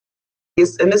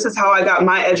and this is how I got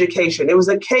my education. It was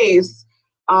a case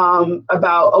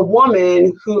about a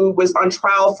woman who was on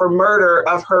trial for murder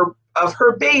of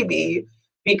her baby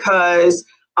because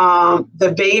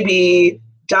the baby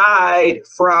died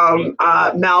from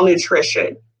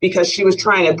malnutrition because she was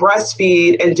trying to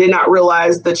breastfeed and did not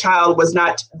realize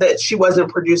that she wasn't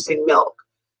producing milk.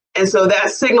 And so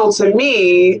that signaled to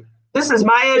me, this is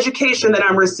my education that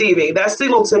I'm receiving. That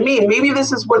signaled to me, maybe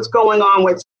this is what's going on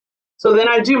with. So then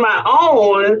I do my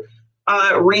own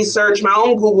research, my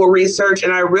own Google research,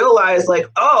 and I realized like,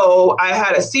 oh, I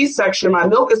had a C-section. My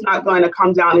milk is not going to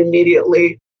come down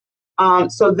immediately.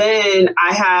 So then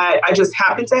I just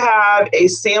happened to have a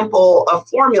sample of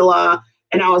formula,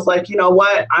 and I was like, you know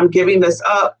what? I'm giving this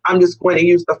up. I'm just going to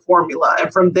use the formula.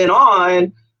 And from then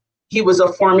on, he was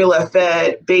a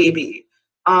formula-fed baby.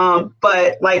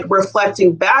 But like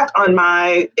reflecting back on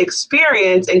my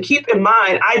experience, and keep in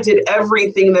mind, I did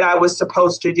everything that I was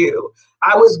supposed to do.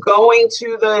 I was going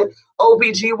to the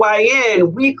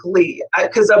OBGYN weekly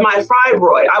because of my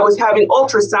fibroid. I was having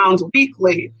ultrasounds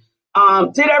weekly.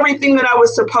 Did everything that I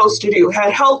was supposed to do,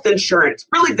 had health insurance,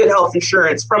 really good health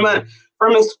insurance from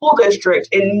a school district,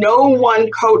 and no one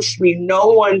coached me. No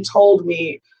one told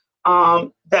me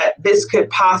that this could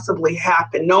possibly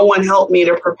happen. No one helped me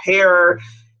to prepare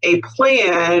a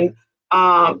plan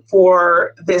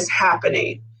for this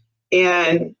happening.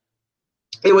 And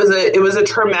it was a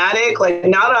traumatic, like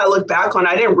now that I look back on,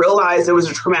 I didn't realize it was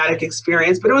a traumatic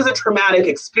experience, but it was a traumatic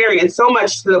experience, so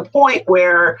much to the point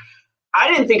where I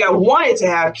didn't think I wanted to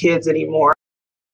have kids anymore.